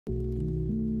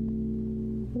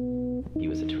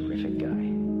was a terrific guy.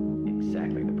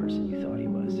 Exactly the person you thought he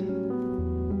was.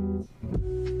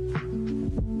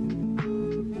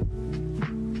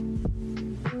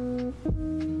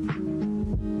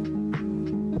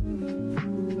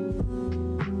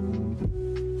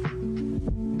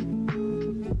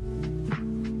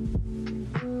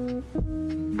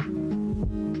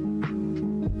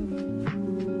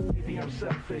 You think I'm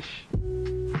selfish?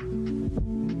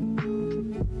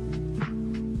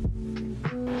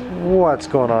 What's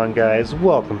going on, guys?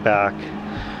 Welcome back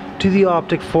to the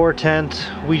Optic 4 tent.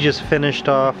 We just finished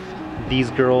off these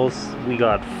girls. We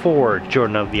got 4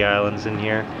 Jordan of the Islands in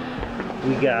here.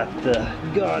 We got the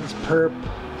God's Perp,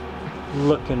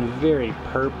 looking very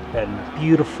perp and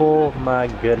beautiful. My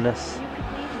goodness.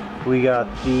 We got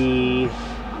the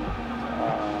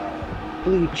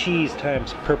Blue Cheese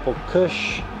times Purple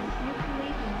Kush.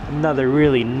 Another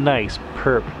really nice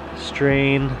perp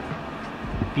strain.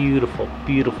 Beautiful,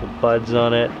 beautiful buds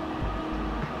on it.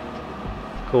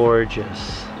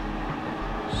 Gorgeous.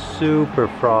 Super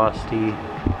frosty.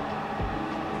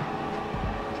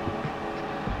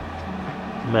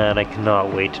 Man, I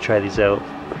cannot wait to try these out.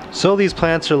 So these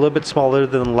plants are a little bit smaller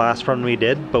than the last run we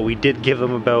did, but we did give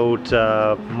them about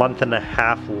a month and a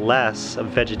half less of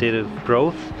vegetative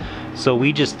growth. So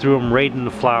we just threw them right in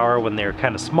the flower when they were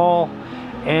kind of small,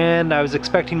 and I was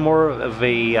expecting more of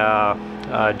a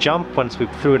jump once we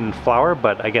threw it in flower,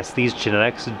 but I guess these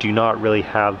genetics do not really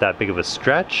have that big of a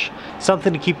stretch.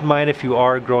 Something to keep in mind if you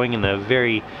are growing in a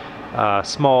very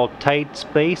small, tight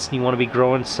space and you want to be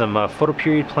growing some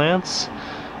photoperiod plants.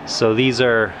 So these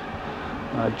are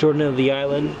Jordan of the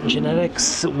Island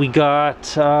genetics. We got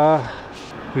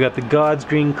the God's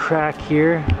Green Crack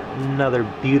here, another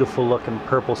beautiful looking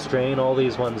purple strain. All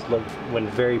these ones went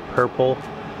very purple.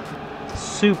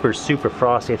 Super, super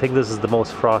frosty. I think this is the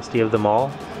most frosty of them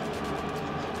all.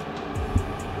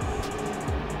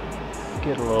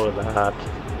 Get a load of that.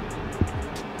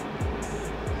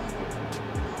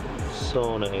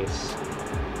 So nice.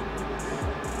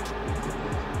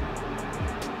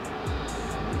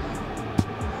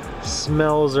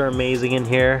 Smells are amazing in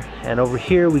here. And over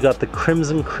here we got the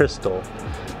Crimson Crystal.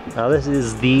 Now this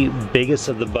is the biggest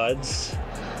of the buds.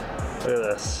 Look at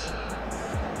this.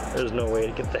 There's no way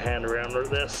to get the hand around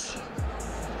this.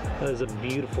 That is a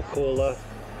beautiful cola.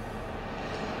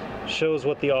 Shows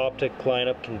what the Optic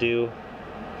lineup can do.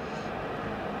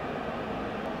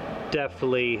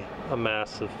 Definitely a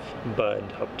massive bud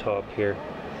up top here.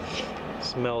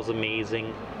 Smells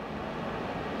amazing.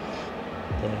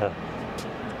 Yeah,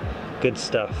 good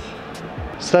stuff.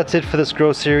 So that's it for this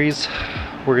grow series.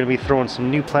 We're gonna be throwing some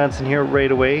new plants in here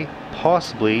right away,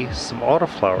 possibly some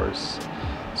autoflowers.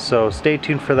 So stay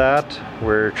tuned for that.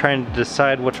 We're trying to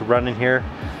decide what to run in here.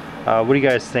 What do you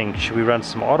guys think? Should we run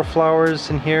some autoflowers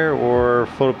in here or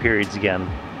photoperiods again?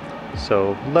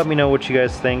 So let me know what you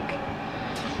guys think.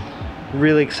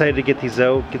 Really excited to get these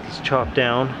out, get these chopped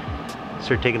down,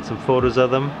 start taking some photos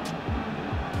of them.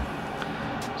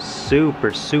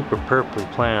 Super, super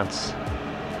purpley plants.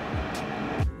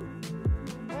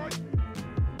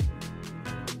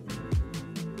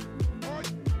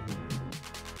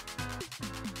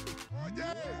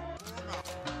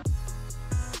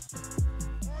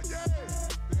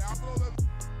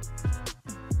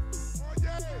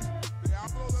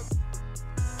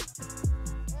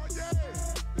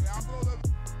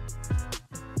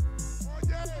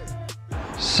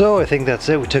 So I think that's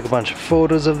it. We took a bunch of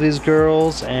photos of these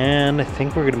girls and I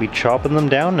think we're gonna be chopping them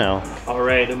down now.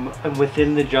 Alright, I'm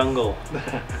within the jungle.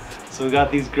 So we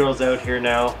got these girls out here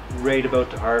now, right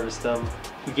about to harvest them.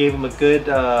 We gave them a good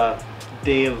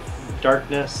day of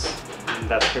darkness, and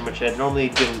that's pretty much it. Normally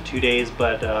give them 2 days,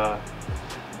 but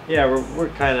yeah, we're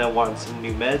kind of wanting some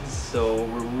new meds, so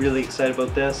we're really excited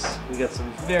about this. We got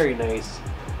some very nice,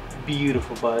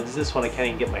 beautiful buds. This one I can't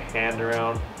even get my hand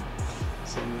around.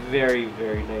 Some very,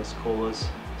 very nice colas.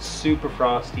 Super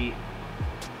frosty.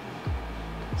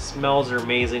 Smells are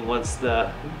amazing once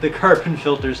the carbon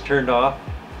filter's turned off.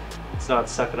 It's not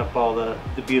sucking up all the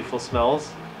beautiful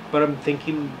smells. But I'm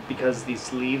thinking because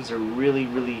these leaves are really,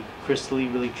 really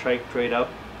crystally, really triked right up,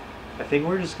 I think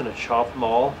we're just gonna chop them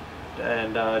all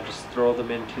and just throw them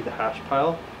into the hash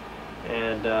pile.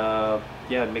 And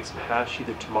yeah, make some hash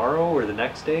either tomorrow or the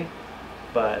next day.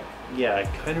 But yeah, I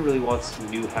kind of really want some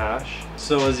new hash.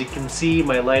 So as you can see,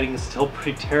 my lighting is still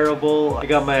pretty terrible. I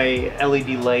got my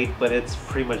LED light, but it's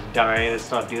pretty much dying. It's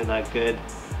not doing that good.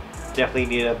 Definitely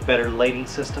need a better lighting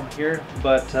system here.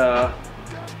 But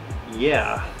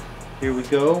yeah, here we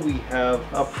go. We have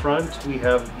up front,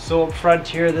 so up front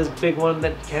here, this big one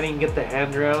that you can't even get the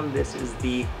hand around. This is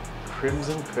the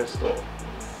Crimson Crystal.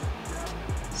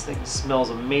 This thing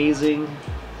smells amazing.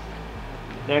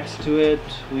 Next to it,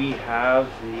 we have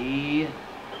the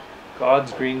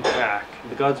God's Green Crack.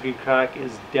 The God's Green Crack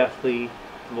is definitely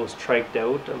the most triked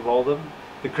out of all of them.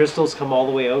 The crystals come all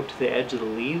the way out to the edge of the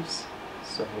leaves,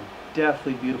 so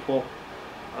definitely beautiful.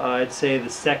 I'd say the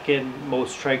second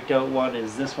most triked out one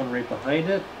is this one right behind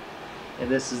it, and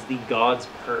this is the God's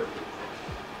Perp.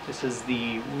 This is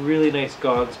the really nice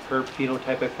God's Perp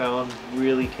phenotype I found.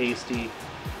 Really tasty,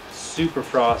 super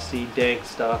frosty, dank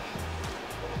stuff.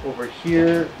 Over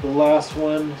here, the last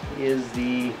one is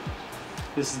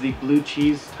this is the Blue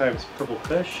Cheese times Purple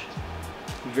Kush.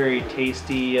 Very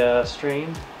tasty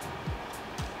strain.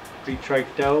 Pretty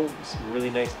triked out, some really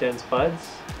nice dense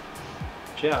buds.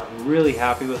 But yeah, I'm really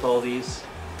happy with all these.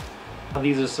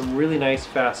 These are some really nice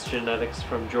fast genetics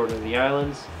from Jordan of the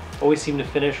Islands. Always seem to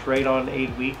finish right on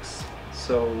 8 weeks,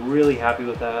 so really happy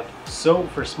with that. So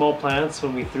for small plants,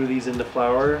 when we threw these into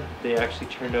flower, they actually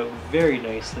turned out very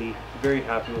nicely. Very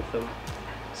happy with them.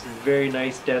 Some very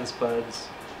nice dense buds.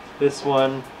 This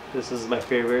one, this is my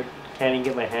favorite. Can't even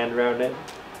get my hand around it.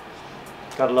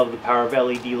 Gotta love the power of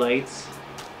LED lights.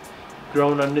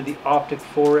 Grown under the Optic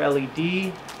 4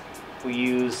 LED. We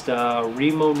used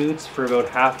Remo newts for about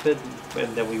half it,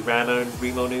 and then we ran out of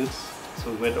Remo newts. So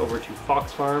we went over to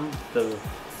Fox Farm,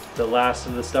 the last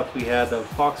of the stuff we had of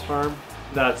Fox Farm.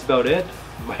 That's about it.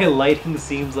 My lighting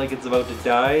seems like it's about to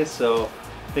die, so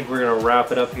I think we're gonna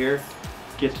wrap it up here.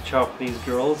 Get to chop these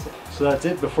girls. So that's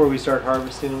it before we start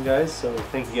harvesting them, guys. So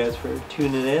thank you guys for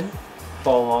tuning in.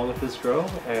 Follow along with this grow,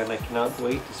 and I cannot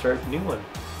wait to start the new one.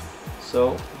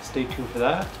 So stay tuned for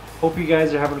that. Hope you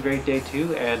guys are having a great day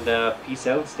too, and peace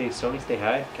out, stay stony, stay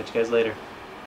high. Catch you guys later.